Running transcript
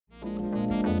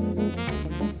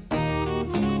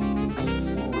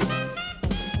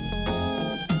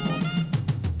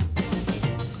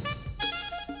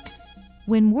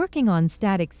When working on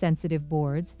static-sensitive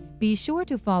boards, be sure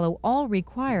to follow all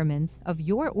requirements of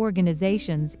your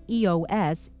organization's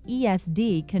EOS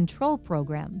ESD Control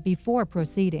program before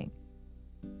proceeding.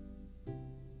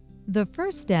 The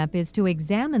first step is to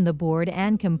examine the board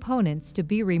and components to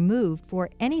be removed for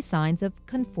any signs of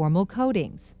conformal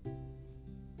coatings,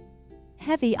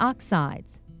 heavy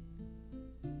oxides,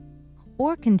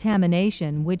 or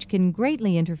contamination, which can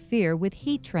greatly interfere with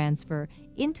heat transfer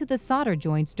into the solder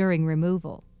joints during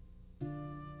removal.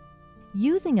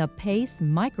 Using a paste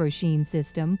microsheen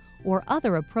system or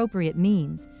other appropriate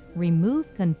means,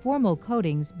 remove conformal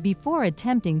coatings before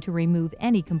attempting to remove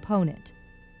any component.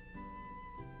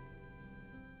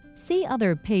 See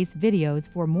other paste videos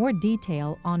for more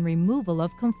detail on removal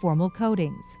of conformal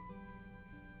coatings.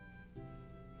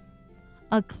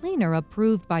 A cleaner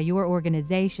approved by your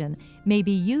organization may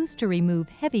be used to remove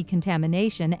heavy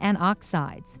contamination and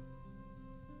oxides.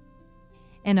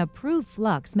 An approved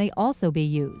flux may also be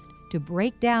used to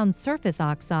break down surface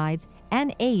oxides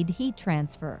and aid heat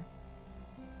transfer.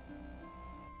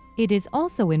 It is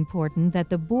also important that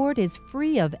the board is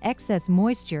free of excess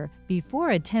moisture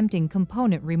before attempting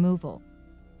component removal.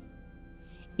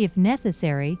 If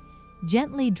necessary,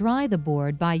 gently dry the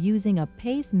board by using a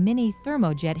paste mini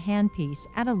thermojet handpiece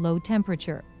at a low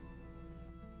temperature,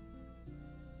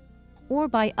 or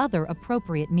by other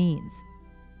appropriate means.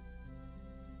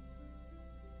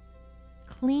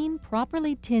 Clean,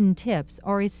 properly tinned tips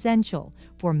are essential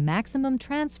for maximum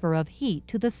transfer of heat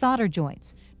to the solder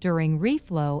joints during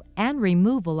reflow and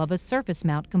removal of a surface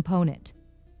mount component.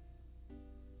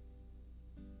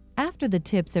 After the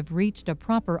tips have reached a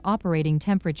proper operating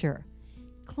temperature,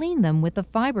 clean them with the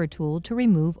fiber tool to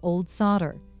remove old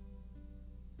solder.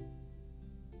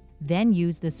 Then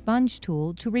use the sponge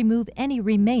tool to remove any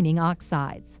remaining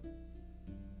oxides.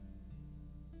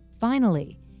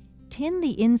 Finally, tin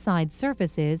the inside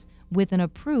surfaces with an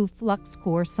approved flux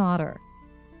core solder.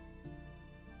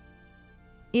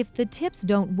 If the tips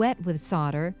don't wet with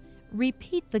solder,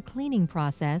 repeat the cleaning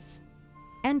process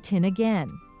and tin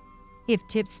again. If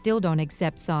tips still don't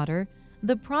accept solder,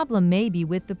 the problem may be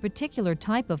with the particular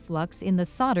type of flux in the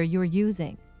solder you're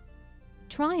using.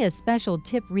 Try a special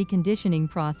tip reconditioning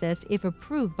process if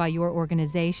approved by your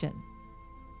organization.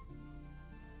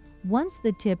 Once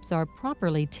the tips are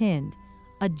properly tinned,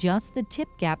 adjust the tip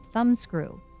gap thumb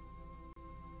screw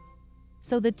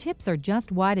so the tips are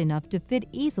just wide enough to fit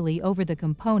easily over the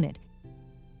component.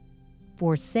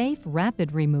 For safe,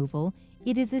 rapid removal,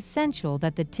 it is essential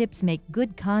that the tips make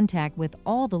good contact with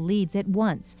all the leads at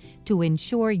once to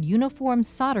ensure uniform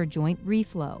solder joint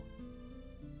reflow.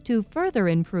 To further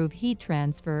improve heat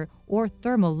transfer or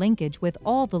thermal linkage with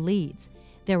all the leads,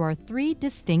 there are 3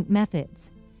 distinct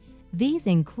methods. These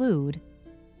include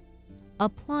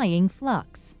applying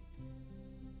flux,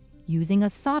 using a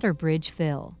solder bridge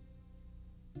fill,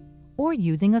 or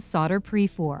using a solder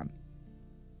preform.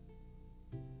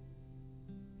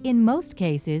 In most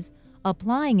cases,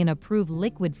 applying an approved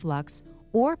liquid flux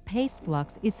or paste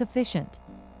flux is sufficient.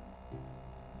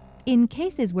 In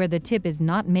cases where the tip is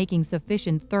not making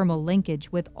sufficient thermal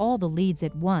linkage with all the leads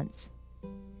at once,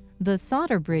 the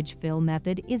solder bridge fill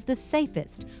method is the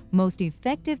safest, most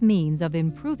effective means of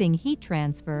improving heat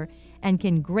transfer and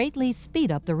can greatly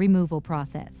speed up the removal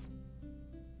process.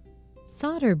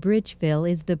 Solder bridge fill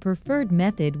is the preferred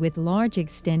method with large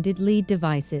extended lead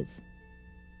devices,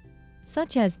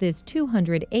 such as this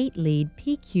 208 lead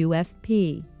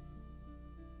PQFP.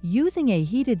 Using a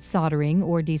heated soldering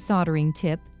or desoldering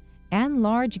tip and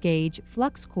large gauge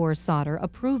flux core solder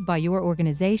approved by your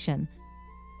organization,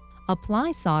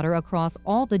 apply solder across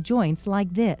all the joints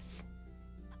like this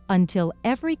until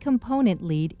every component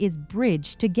lead is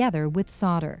bridged together with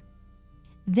solder.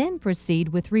 Then proceed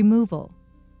with removal.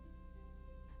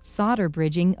 Solder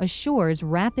bridging assures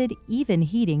rapid, even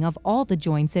heating of all the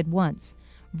joints at once,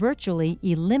 virtually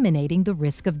eliminating the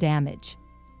risk of damage.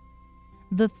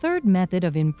 The third method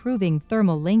of improving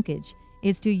thermal linkage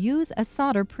is to use a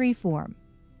solder preform.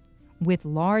 With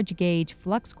large gauge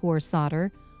flux core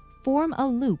solder, form a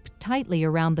loop tightly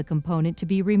around the component to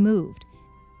be removed.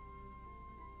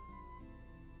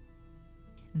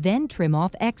 Then trim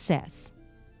off excess.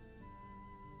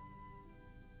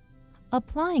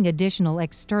 Applying additional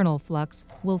external flux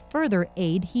will further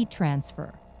aid heat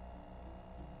transfer.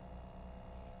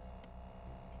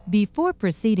 Before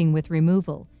proceeding with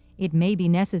removal, it may be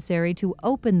necessary to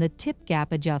open the tip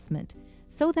gap adjustment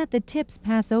so that the tips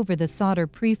pass over the solder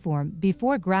preform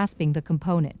before grasping the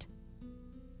component.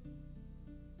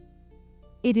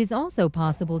 It is also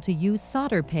possible to use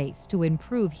solder paste to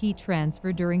improve heat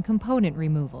transfer during component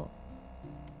removal.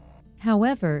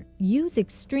 However, use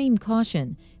extreme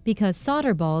caution because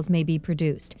solder balls may be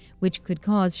produced, which could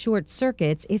cause short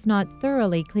circuits if not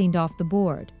thoroughly cleaned off the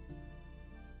board.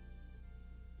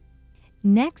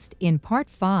 Next, in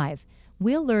Part 5,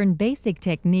 we'll learn basic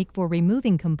technique for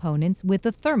removing components with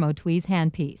the ThermoTweez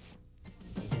handpiece.